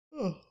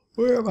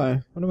Where am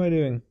I? What am I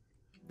doing?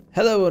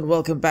 Hello and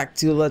welcome back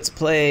to Let's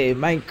Play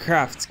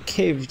Minecraft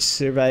Cave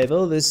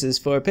Survival. This is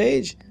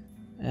 4Page,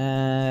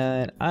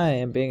 and I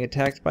am being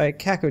attacked by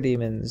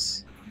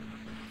cacodemons.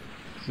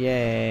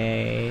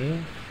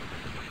 Yay.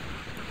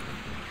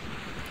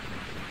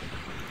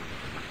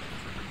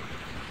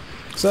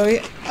 So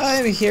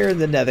I'm here in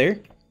the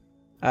nether.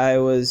 I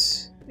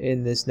was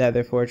in this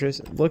nether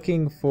fortress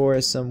looking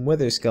for some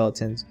wither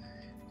skeletons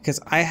because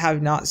I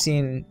have not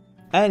seen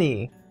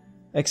any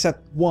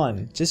except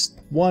one,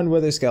 just one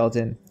wither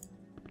skeleton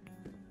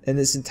in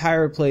this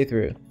entire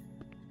playthrough.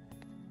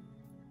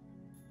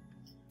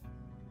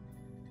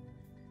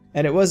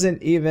 And it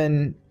wasn't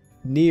even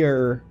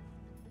near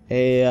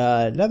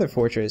a nether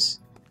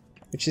fortress,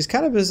 which is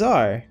kind of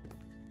bizarre.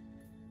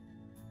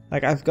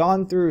 Like, I've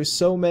gone through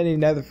so many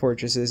nether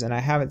fortresses and I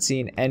haven't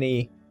seen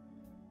any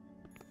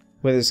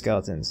wither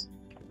skeletons.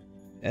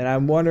 And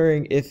I'm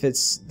wondering if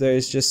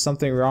there's just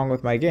something wrong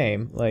with my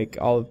game, like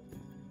all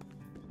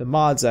the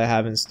mods I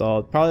have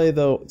installed. Probably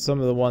some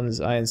of the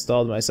ones I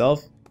installed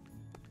myself.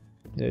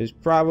 There's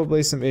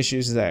probably some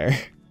issues there.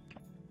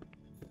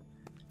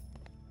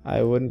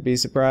 I wouldn't be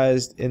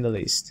surprised in the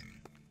least.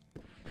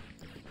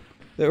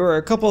 There were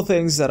a couple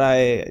things that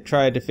I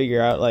tried to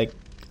figure out, like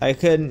I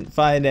couldn't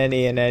find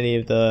any in any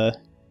of the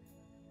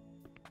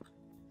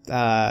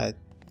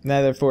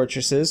nether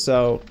fortresses,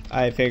 so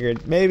I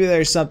figured maybe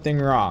there's something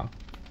wrong.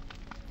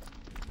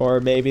 Or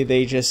maybe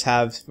they just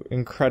have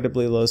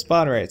incredibly low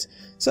spawn rates.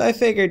 So I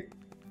figured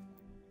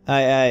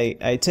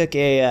I took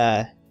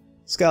a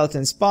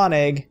skeleton spawn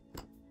egg,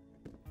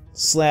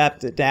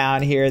 slapped it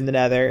down here in the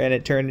nether, and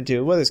it turned into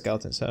a wither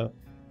skeleton. So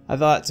I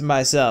thought to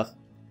myself,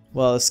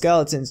 well, if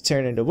skeletons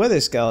turn into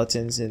wither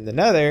skeletons in the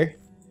nether,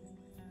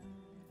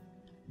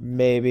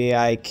 maybe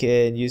I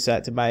can use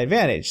that to my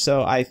advantage.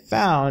 So I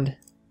found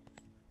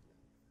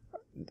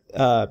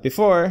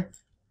before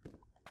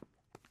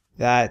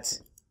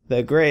that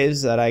the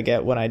graves that I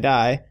get when I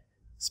die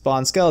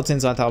spawn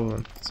skeletons on top of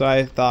them. So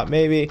I thought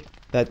maybe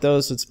that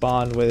those would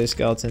spawn wither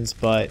skeletons,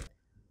 but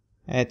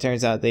it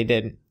turns out they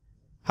didn't.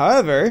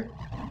 However,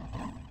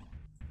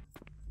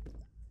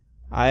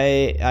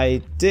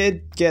 I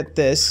did get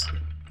this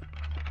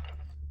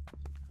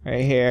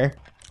right here.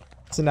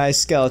 It's a nice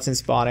skeleton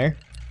spawner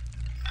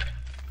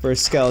for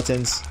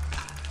skeletons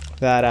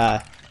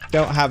that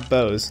don't have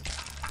bows,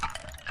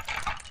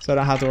 so I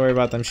don't have to worry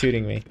about them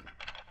shooting me.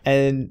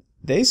 And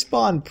they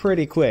spawn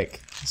pretty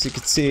quick. As you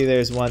can see,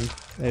 there's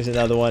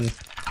another one.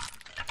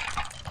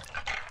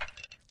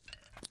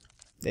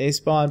 They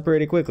spawn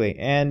pretty quickly,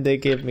 and they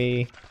give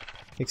me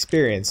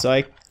experience. So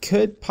I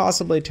could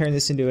possibly turn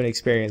this into an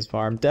experience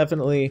farm.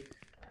 Definitely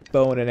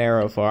bow and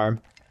arrow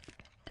farm.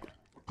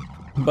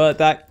 But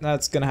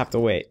that's gonna have to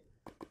wait.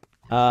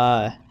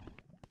 There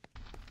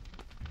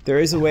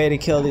is a way to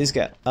kill these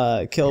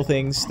kill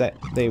things that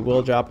they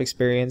will drop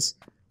experience,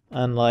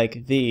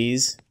 unlike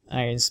these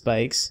iron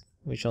spikes,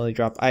 which only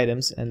drop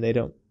items, and they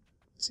don't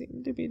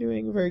seem to be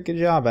doing a very good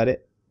job at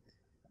it.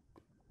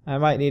 I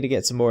might need to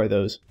get some more of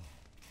those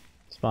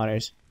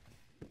spawners.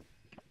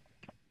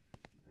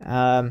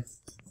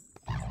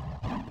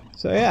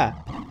 So yeah,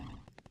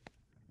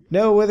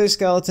 no wither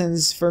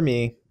skeletons for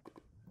me,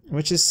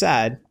 which is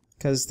sad,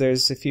 because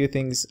there's a few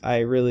things I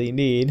really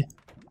need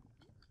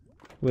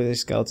wither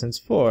skeletons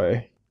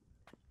for.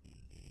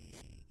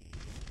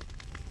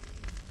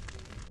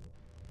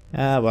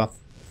 Well,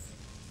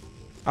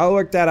 I'll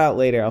work that out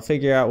later. I'll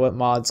figure out what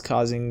mod's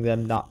causing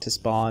them not to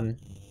spawn.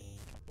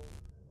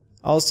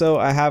 Also,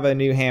 I have a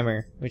new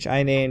hammer, which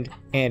I named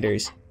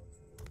Anders.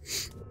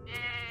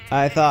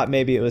 I thought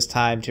maybe it was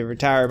time to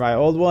retire my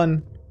old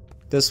one.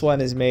 This one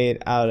is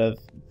made out of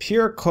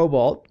pure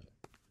cobalt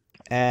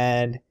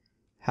and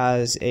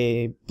has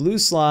a blue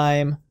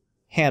slime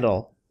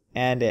handle,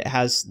 and it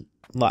has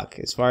luck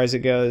as far as it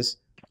goes,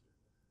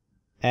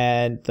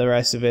 and the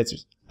rest of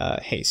it's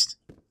haste.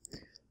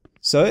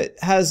 So it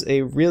has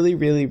a really,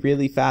 really,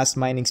 really fast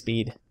mining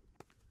speed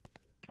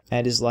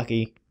and is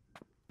lucky.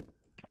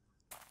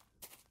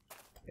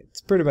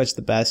 It's pretty much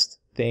the best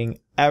thing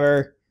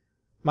ever.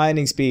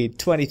 Mining speed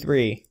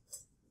 23.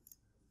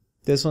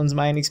 This one's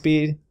mining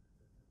speed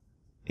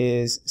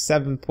is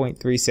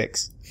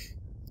 7.36.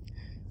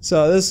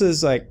 So this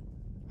is like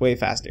way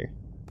faster.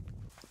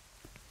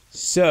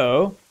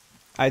 So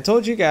I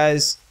told you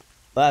guys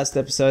last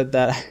episode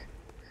that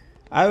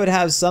I would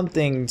have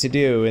something to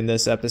do in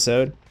this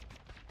episode.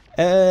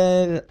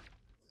 And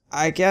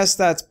I guess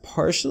that's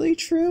partially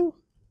true.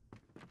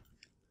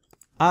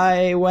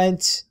 I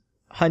went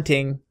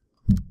hunting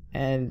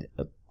and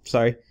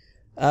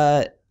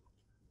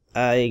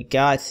I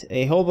got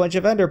a whole bunch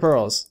of ender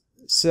pearls,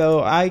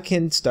 so I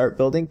can start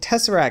building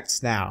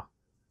Tesseracts now.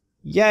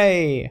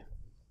 Yay!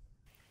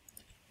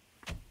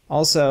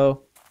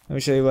 Also, let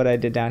me show you what I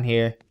did down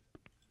here.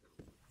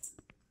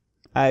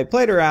 I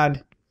played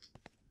around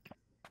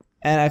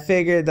and I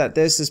figured that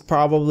this is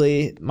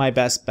probably my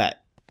best bet,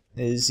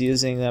 is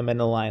using them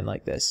in a line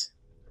like this.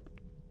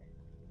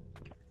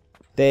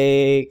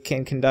 They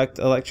can conduct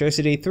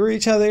electricity through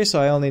each other,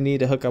 so I only need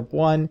to hook up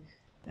one,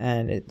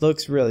 And it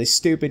looks really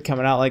stupid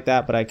coming out like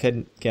that, but I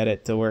couldn't get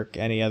it to work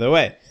any other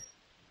way.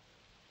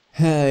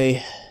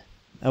 Hey.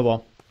 Oh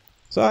well.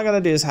 So all I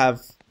gotta do is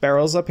have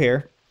barrels up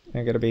here.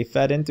 They're gonna be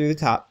fed in through the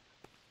top.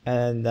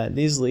 And then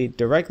these lead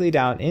directly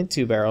down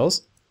into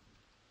barrels.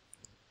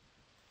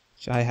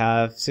 Which I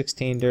have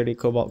 16 dirty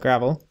cobalt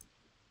gravel.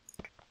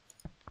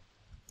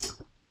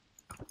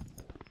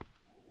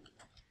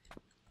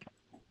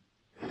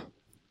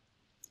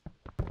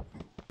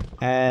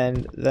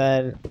 And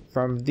then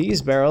from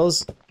these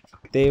barrels,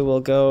 they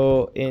will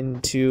go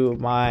into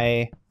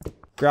my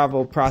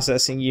gravel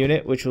processing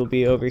unit, which will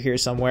be over here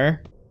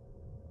somewhere.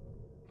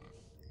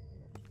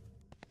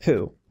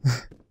 Pooh.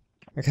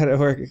 I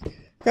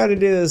gotta do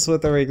this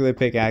with a regular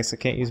pickaxe. I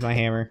can't use my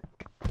hammer.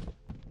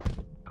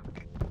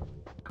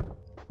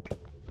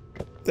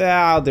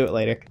 I'll do it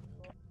later.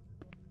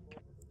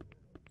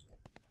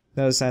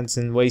 No sense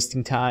in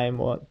wasting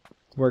time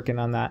working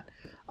on that.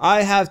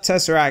 I have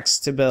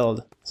Tesseracts to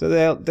build. So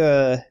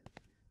the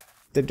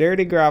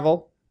dirty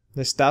gravel,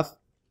 the stuff,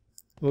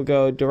 will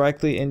go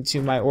directly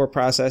into my ore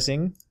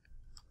processing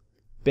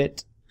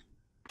bit,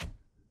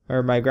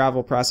 or my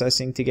gravel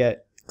processing to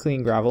get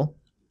clean gravel,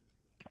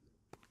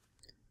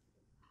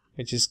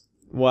 which is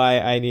why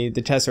I need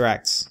the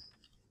Tesseracts.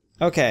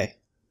 Okay.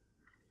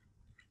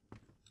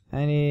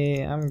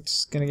 I'm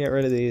just gonna get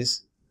rid of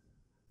these.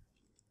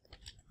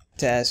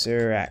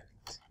 Tesseract.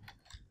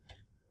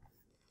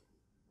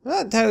 I'm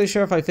not entirely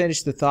sure if I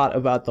finished the thought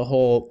about the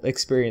whole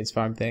experience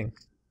farm thing.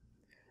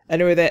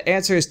 Anyway, the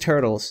answer is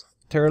turtles.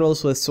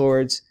 Turtles with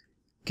swords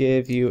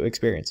give you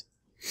experience.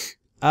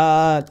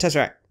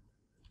 Tesseract.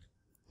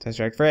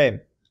 Tesseract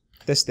frame.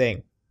 This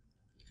thing.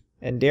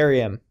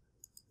 Enderium.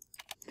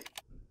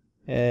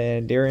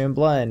 Enderium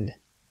blend.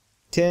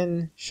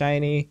 Tin,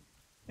 shiny,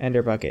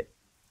 ender bucket.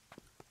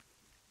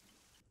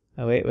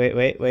 Oh,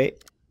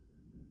 wait.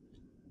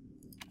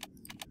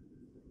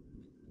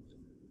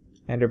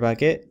 Ender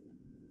bucket.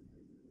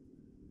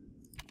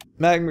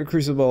 Magma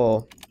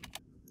crucible.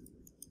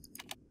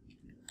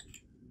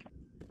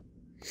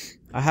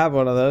 I have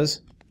one of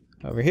those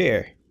over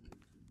here.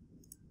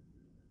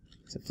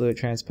 It's a fluid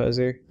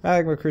transposer.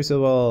 Magma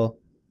crucible.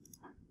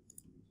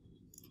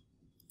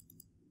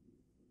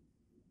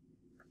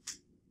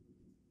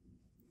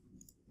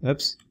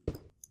 Oops.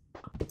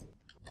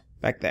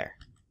 Back there.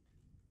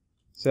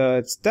 So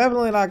it's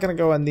definitely not going to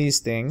go in these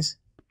things,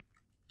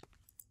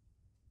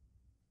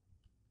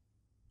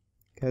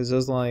 because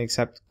those will only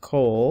accept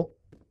coal.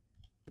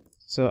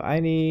 So I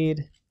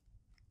need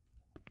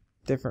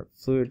different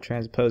fluid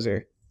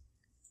transposer.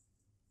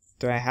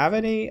 Do I have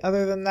any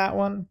other than that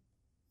one?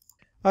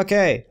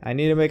 Okay, I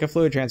need to make a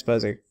fluid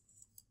transposer.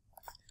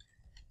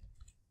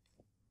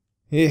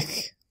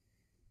 Eek.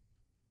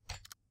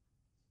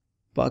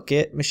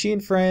 Bucket, machine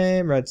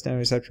frame, redstone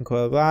reception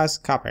coil, glass,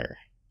 copper.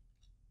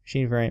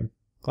 Machine frame,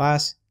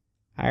 glass,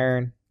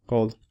 iron,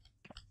 gold.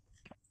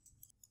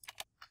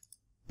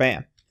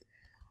 Bam.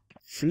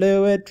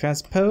 Fluid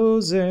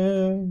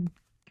transposer.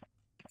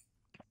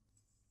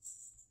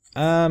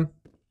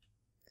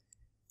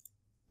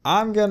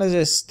 I'm gonna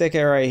just stick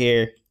it right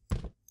here.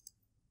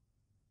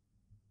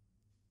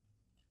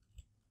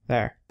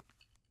 There.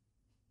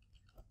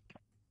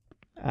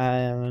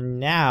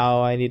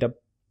 Now I need a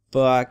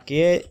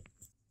bucket.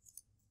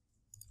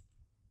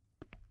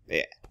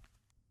 Yeah.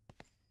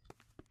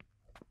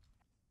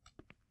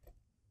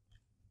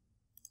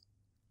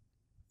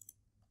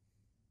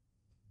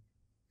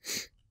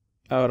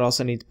 Oh, it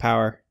also needs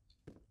power.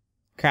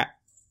 Crap.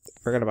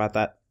 Forgot about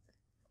that.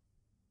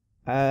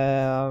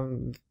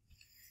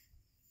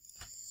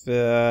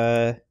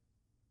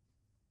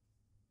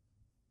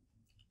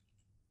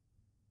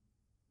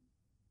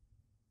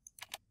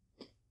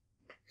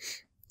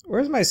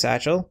 Where's my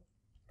satchel?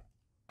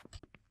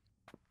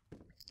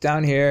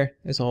 Down here.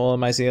 There's a hole in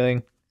my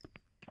ceiling.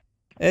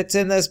 It's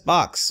in this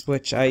box,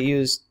 which I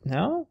used.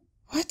 No?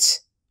 What?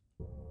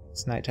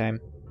 It's nighttime.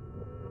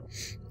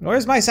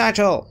 Where's my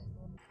satchel?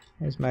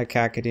 There's my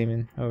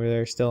cacodemon over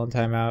there, still in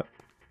timeout.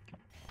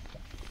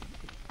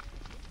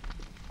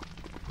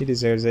 He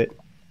deserves it.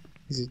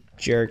 He's a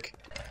jerk.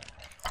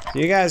 Do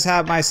you guys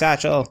have my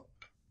satchel?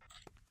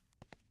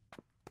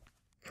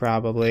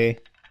 Probably.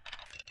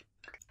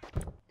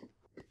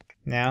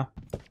 No.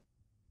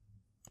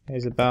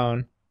 There's a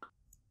bone.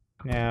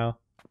 No.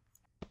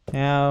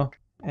 No.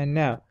 And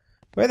no.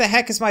 Where the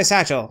heck is my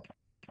satchel?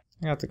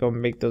 I have to go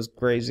make those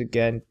graves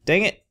again.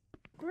 Dang it!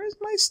 Where's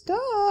my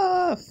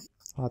stuff?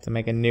 I'll have to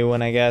make a new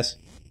one, I guess.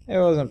 It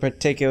wasn't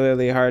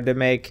particularly hard to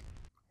make.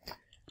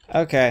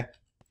 Okay.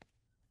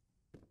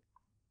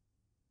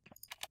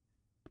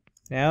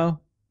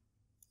 Now,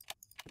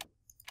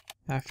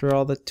 after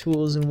all the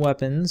tools and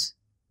weapons,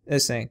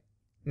 this thing.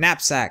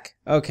 Knapsack.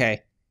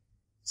 Okay.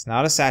 It's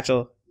not a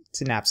satchel, it's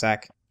a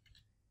knapsack.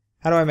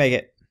 How do I make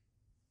it?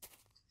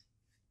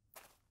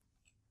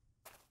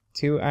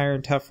 2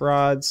 iron tough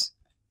rods.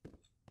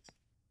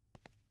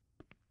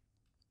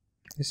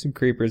 There's some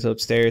creepers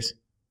upstairs.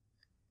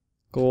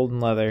 Gold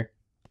and leather.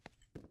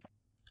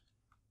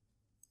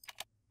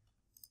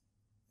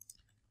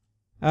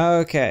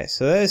 Okay,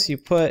 so this you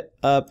put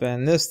up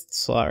in this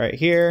slot right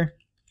here,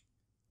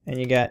 and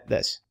you got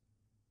this.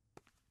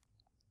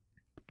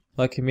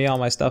 Lucky me, all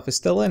my stuff is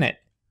still in it.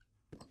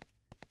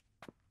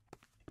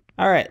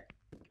 Alright,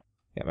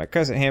 got my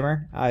crescent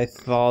hammer. I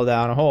fall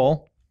down a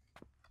hole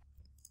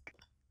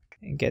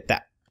and get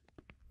that.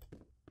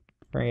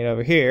 Bring it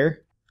over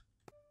here.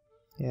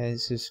 Yeah,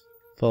 this is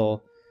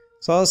full.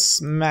 So I'll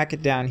smack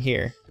it down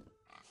here.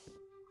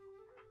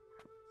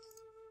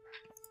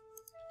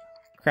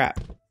 Crap.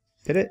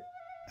 Did it?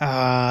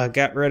 Ah,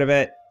 got rid of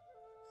it.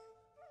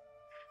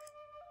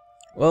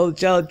 Well,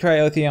 gelid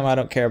cryotheum I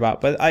don't care about,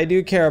 but I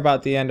do care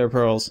about the ender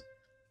pearls.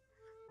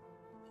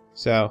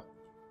 So.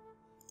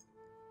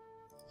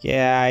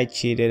 Yeah, I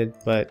cheated,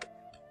 but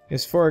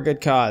it's for a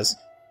good cause.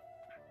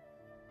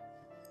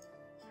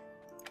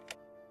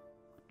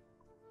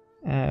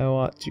 I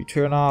want to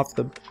turn off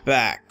the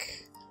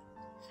back.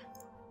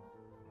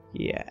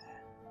 Yeah.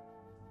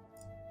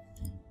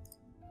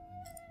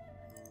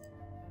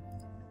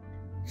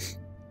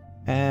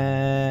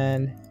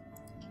 And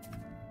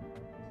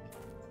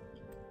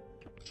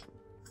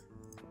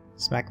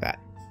smack that.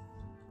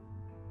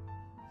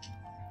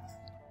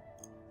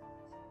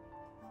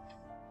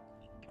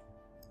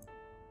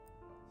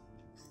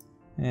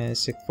 And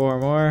stick 4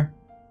 more.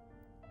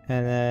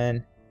 And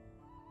then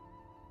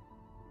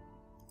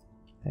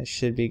that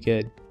should be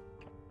good.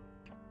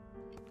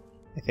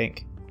 I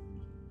think.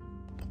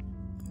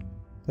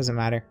 Doesn't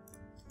matter.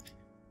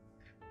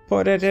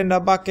 Put it in the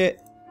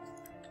bucket.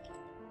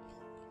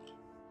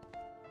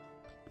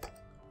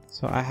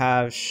 So I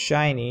have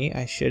shiny.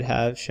 I should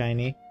have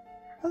shiny.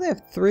 I only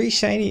have 3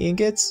 shiny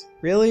ingots?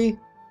 Really?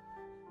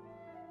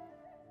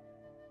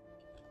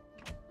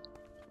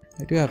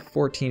 I do have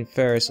 14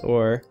 ferrous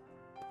ore.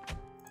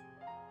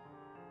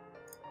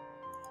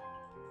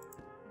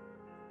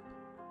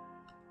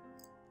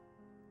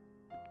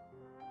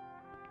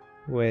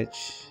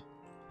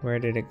 Where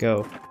did it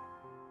go?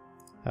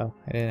 Oh,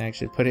 I didn't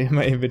actually put it in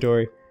my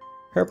inventory.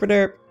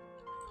 Herpaderp.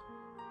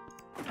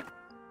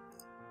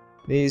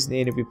 These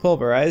need to be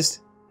pulverized.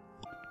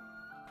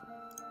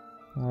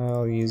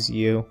 I'll use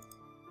you.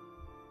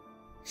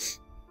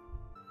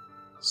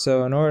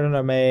 So in order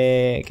to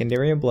make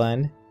Enderium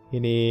blend, you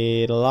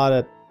need a lot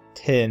of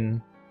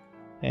tin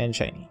and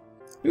shiny.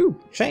 Ooh,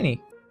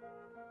 shiny.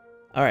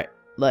 Alright,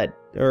 lead,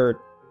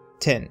 or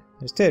tin.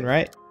 There's tin,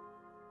 right?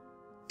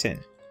 Tin.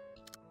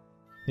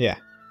 Yeah.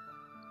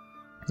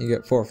 You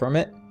get 4 from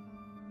it.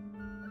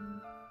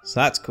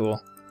 So that's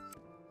cool.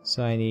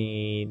 So I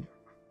need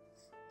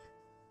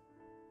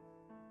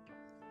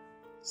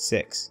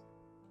 6.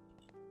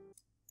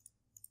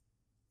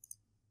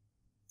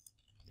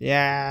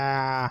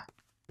 Yeah.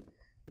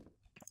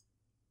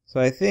 So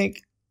I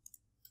think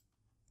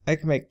I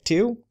can make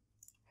 2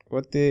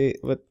 with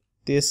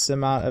this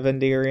amount of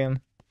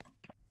Enderium.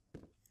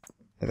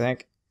 I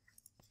think.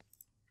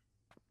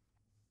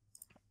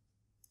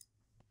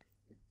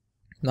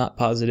 Not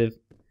positive.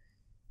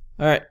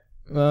 Alright.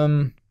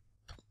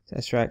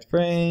 Tesseract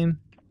frame.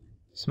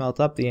 Smelt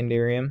up the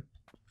Enderium.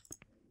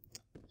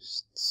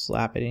 Just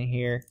slap it in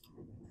here.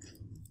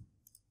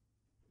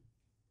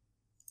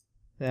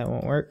 That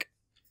won't work.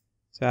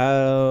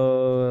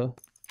 So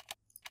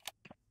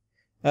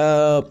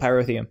oh,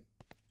 pyrotheum.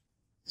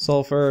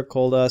 Sulfur,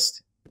 coal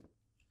dust,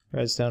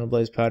 redstone, and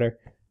blaze powder.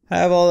 I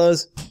have all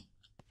those.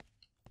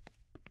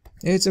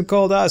 Need some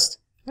coal dust.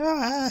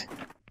 Ah!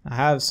 I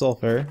have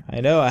sulfur.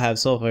 I know I have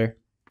sulfur.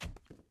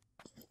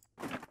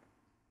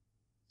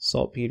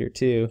 Saltpeter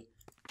too.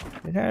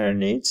 I don't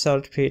need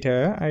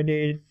saltpeter. I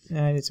need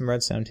some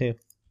redstone too.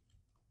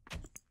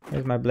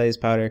 Where's my blaze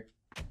powder?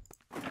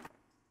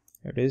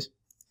 There it is.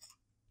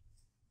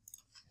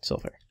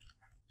 Sulfur.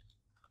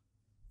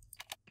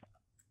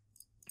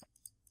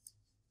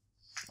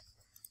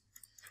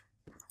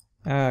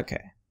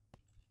 Okay.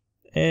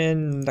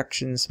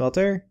 Induction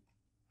smelter.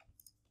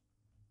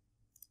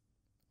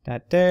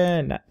 Not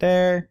there, not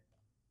there.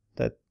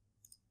 That.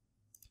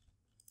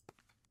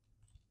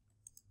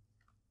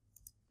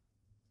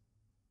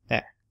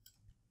 There.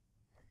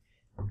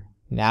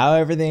 Now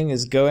everything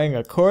is going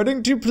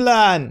according to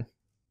plan.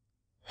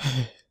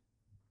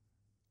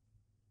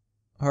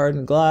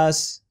 Hardened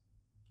glass.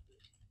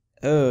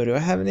 Oh, do I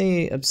have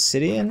any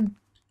obsidian?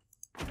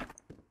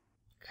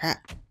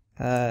 Crap.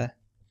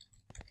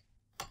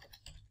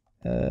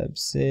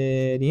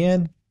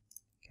 Obsidian.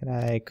 Can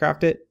I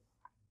craft it?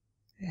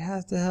 It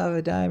has to have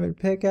a diamond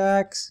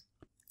pickaxe.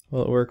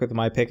 Will it work with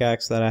my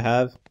pickaxe that I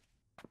have?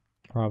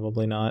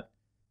 Probably not.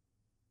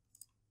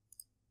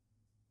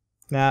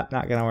 Nah,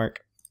 not gonna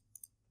work.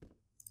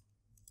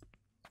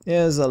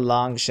 It was a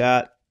long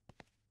shot.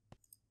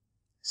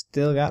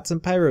 Still got some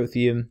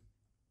pyrotheum.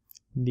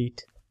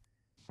 Neat.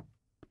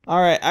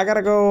 Alright, I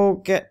gotta go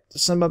get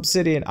some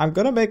obsidian. I'm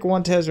gonna make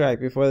 1 Tesseract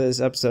before this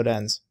episode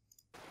ends.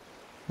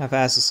 How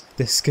fast is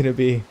this gonna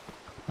be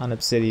on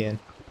obsidian?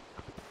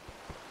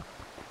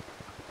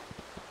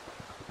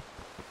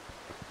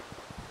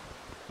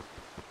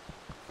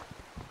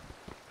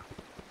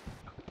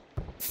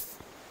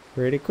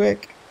 Pretty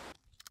quick.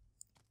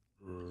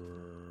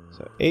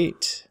 So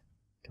 8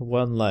 to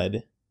 1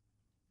 lead.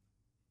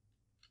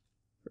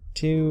 For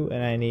 2,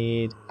 and I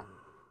need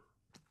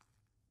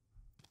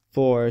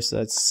 4, so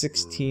that's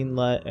 16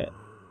 lead,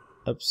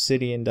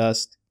 obsidian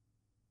dust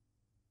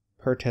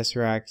per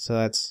tesseract, so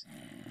that's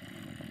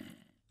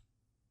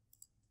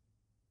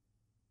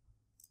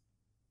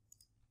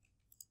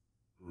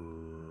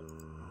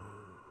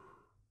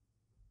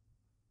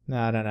no,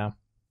 I don't know.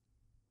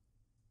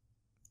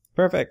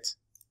 Perfect.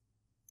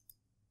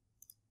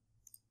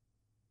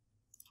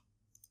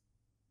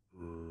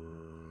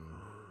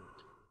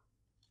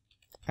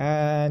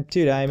 And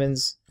 2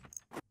 diamonds.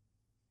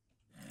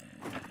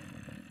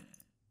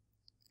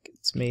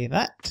 Gets me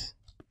that.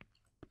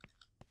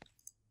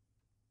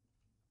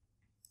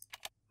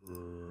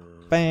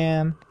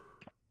 Bam.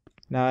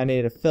 Now I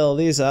need to fill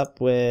these up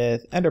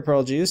with ender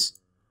pearl juice.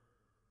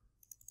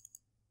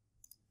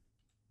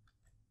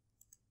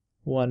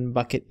 1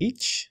 bucket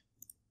each.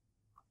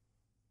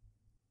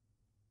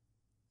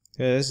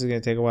 Yeah, this is gonna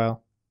take a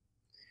while.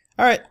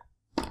 Alright.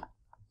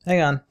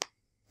 Hang on.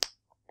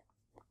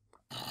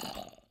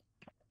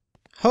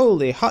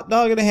 Holy hot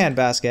dog in a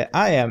handbasket.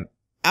 I am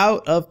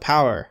out of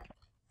power.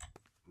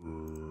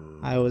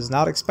 I was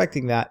not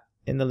expecting that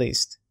in the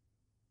least.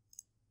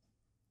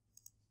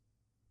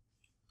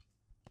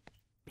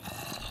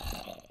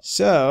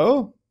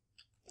 So,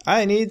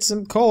 I need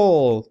some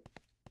coal.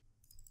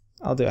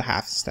 I'll do a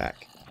half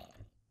stack.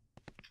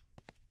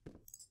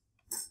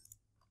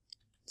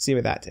 See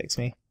where that takes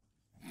me.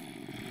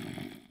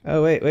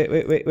 Oh,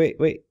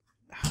 wait.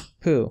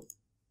 Pooh.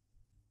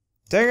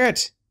 Dang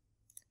it!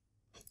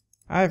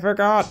 I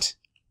forgot!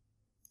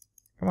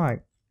 Come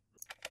on.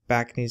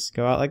 Back needs to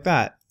go out like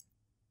that.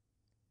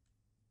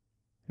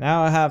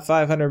 Now I have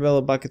 500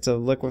 millibuckets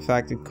of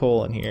liquefied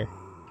coal in here.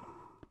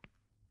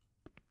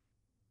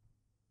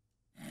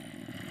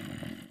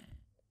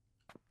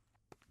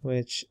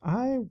 Which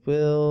I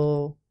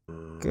will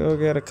go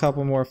get a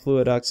couple more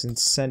fluid ducts and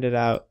send it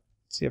out.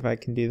 See if I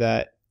can do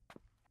that.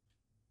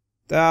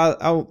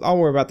 I'll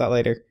worry about that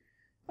later.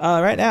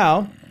 Right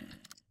now,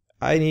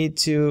 I need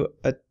to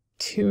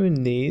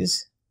attune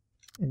these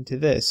into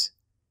this.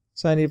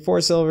 So I need 4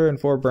 silver and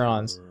 4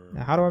 bronze.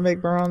 Now how do I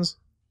make bronze?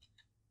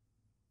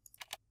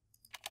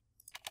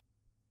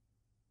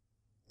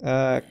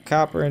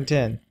 Copper and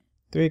tin.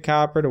 3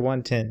 copper to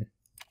 1 tin.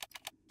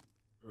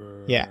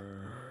 Yeah.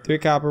 3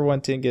 copper,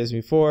 1 tin gives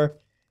me 4.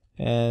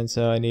 And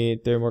so I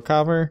need 3 more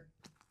copper.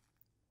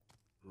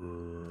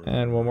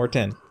 And 1 more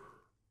tin.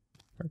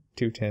 Or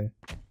 2 tin.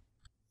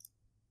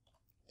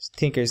 It's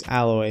Tinker's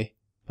alloy.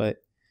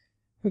 But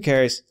who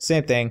cares?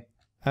 Same thing.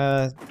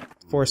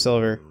 4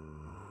 silver.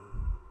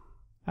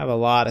 I have a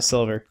lot of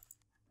silver.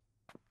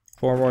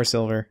 4 more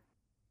silver.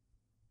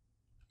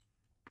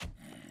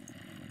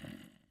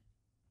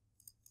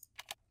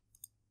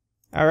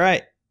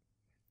 Alright.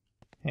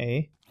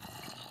 Hey.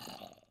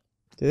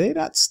 Do they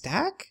not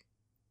stack?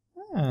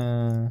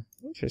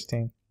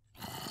 Interesting.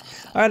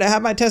 Alright, I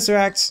have my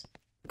Tesseracts.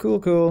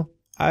 Cool.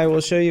 I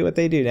will show you what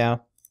they do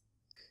now.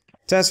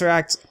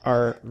 Tesseracts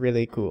are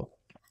really cool.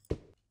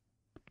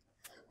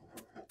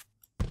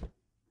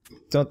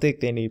 Don't think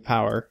they need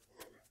power.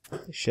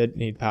 They should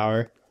need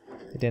power.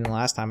 They didn't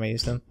last time I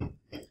used them.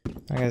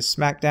 I'm gonna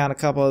smack down a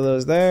couple of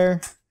those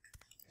there.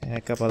 And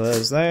a couple of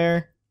those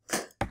there.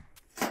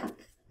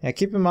 Yeah,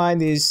 keep in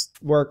mind these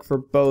work for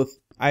both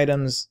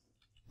items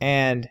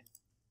and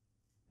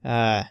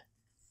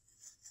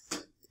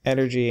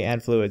energy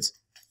and fluids.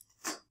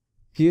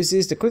 Use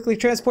these to quickly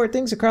transport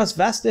things across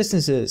vast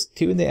distances.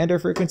 Tune the ender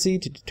frequency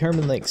to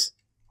determine links.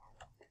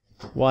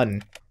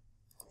 1.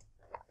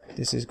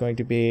 This is going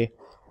to be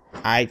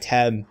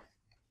item.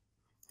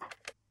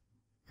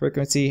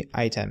 Frequency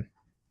item.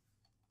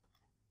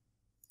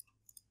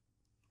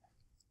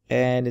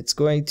 And it's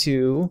going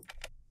to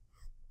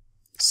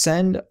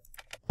send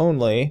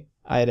only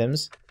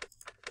items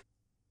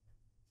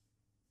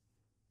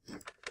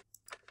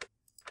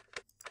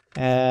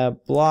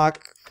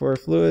block for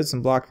fluids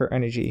and block for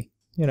energy,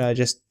 you know,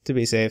 just to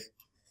be safe.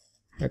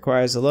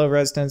 Requires a low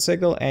resistance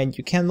signal, and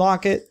you can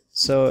lock it,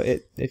 so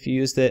if you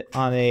used it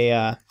on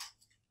a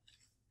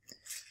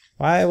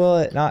why will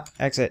it not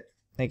exit?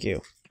 Thank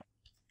you.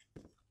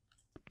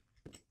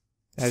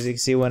 As you can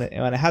see, when it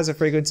has a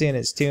frequency and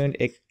it's tuned,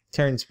 it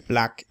turns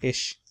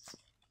blackish.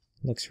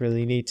 Looks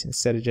really neat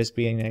instead of just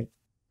being a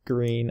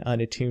green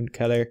unattuned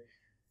color.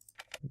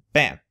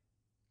 Bam.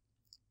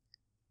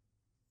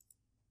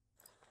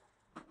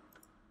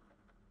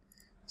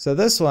 So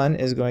this one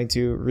is going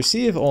to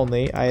receive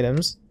only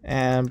items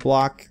and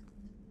block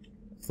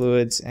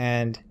fluids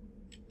and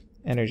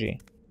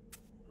energy.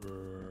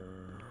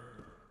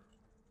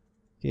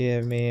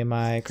 Give me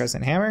my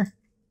crescent hammer.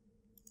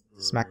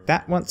 Smack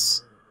that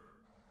once.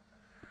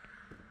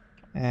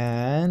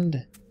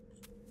 And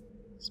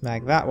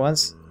smack that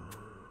once.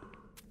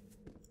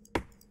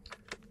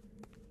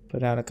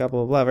 Put down a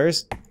couple of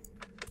levers.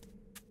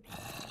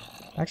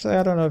 Actually,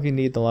 I don't know if you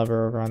need the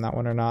lever over on that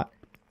one or not.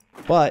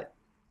 But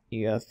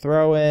you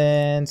throw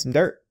in some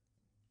dirt.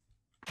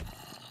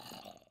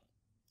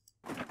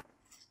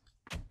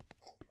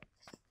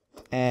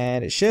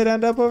 and it should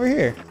end up over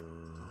here.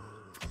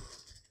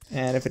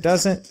 And if it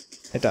doesn't,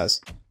 it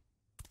does.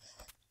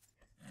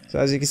 So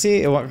as you can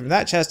see, it went from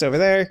that chest over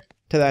there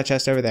to that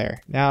chest over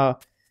there. Now,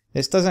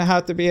 this doesn't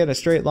have to be in a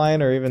straight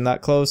line or even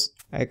that close.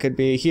 It could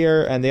be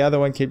here, and the other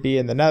one could be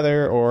in the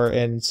nether or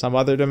in some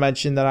other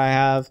dimension that I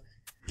have,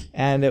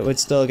 and it would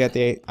still get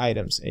the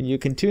items. And you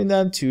can tune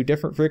them to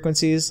different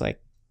frequencies, like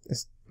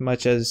as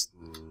much as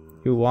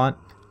you want.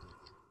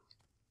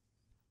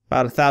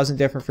 About 1,000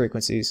 different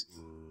frequencies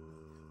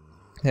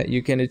that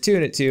you can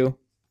attune it to.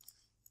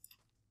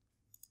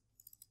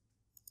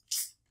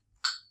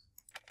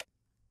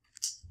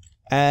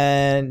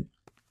 And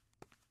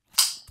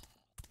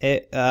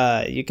it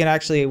you can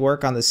actually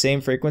work on the same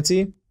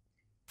frequency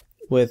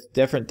with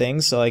different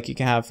things. So like you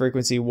can have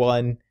frequency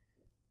 1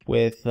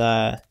 with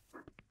for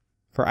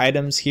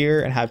items here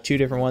and have 2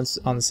 different ones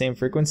on the same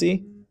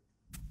frequency,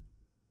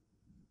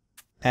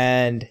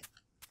 and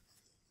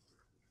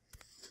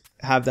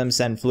have them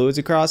send fluids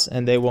across,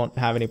 and they won't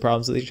have any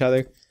problems with each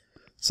other.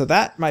 So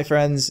that, my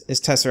friends, is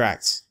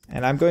Tesseracts.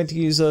 And I'm going to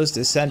use those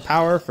to send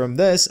power from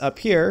this up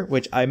here,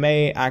 which I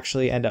may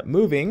actually end up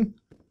moving,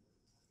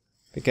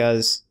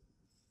 because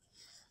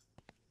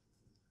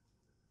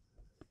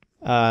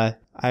I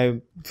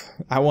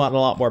want a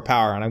lot more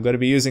power, and I'm going to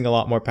be using a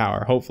lot more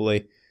power,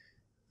 hopefully.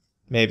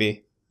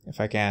 Maybe, if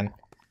I can.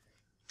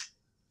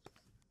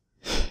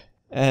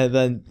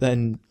 And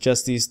then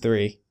just these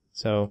 3.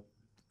 So,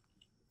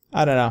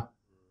 I don't know.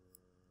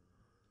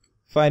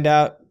 Find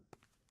out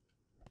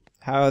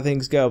how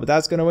things go, but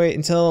that's gonna wait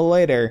until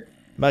later,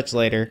 much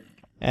later,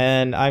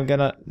 and I'm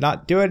gonna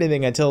not do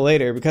anything until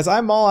later because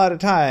I'm all out of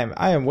time.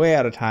 I am way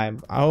out of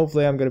time.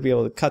 Hopefully I'm gonna be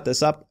able to cut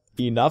this up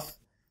enough,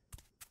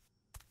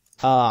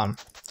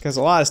 because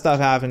a lot of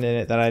stuff happened in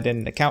it that I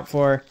didn't account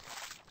for,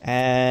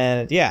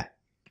 and yeah.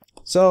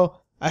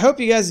 So I hope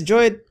you guys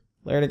enjoyed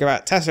learning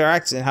about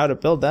Tesseracts and how to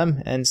build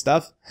them and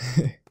stuff.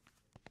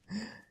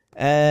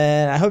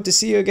 And I hope to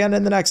see you again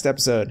in the next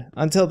episode.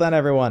 Until then,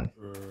 everyone,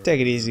 take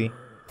it easy.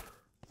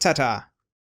 Ta-ta.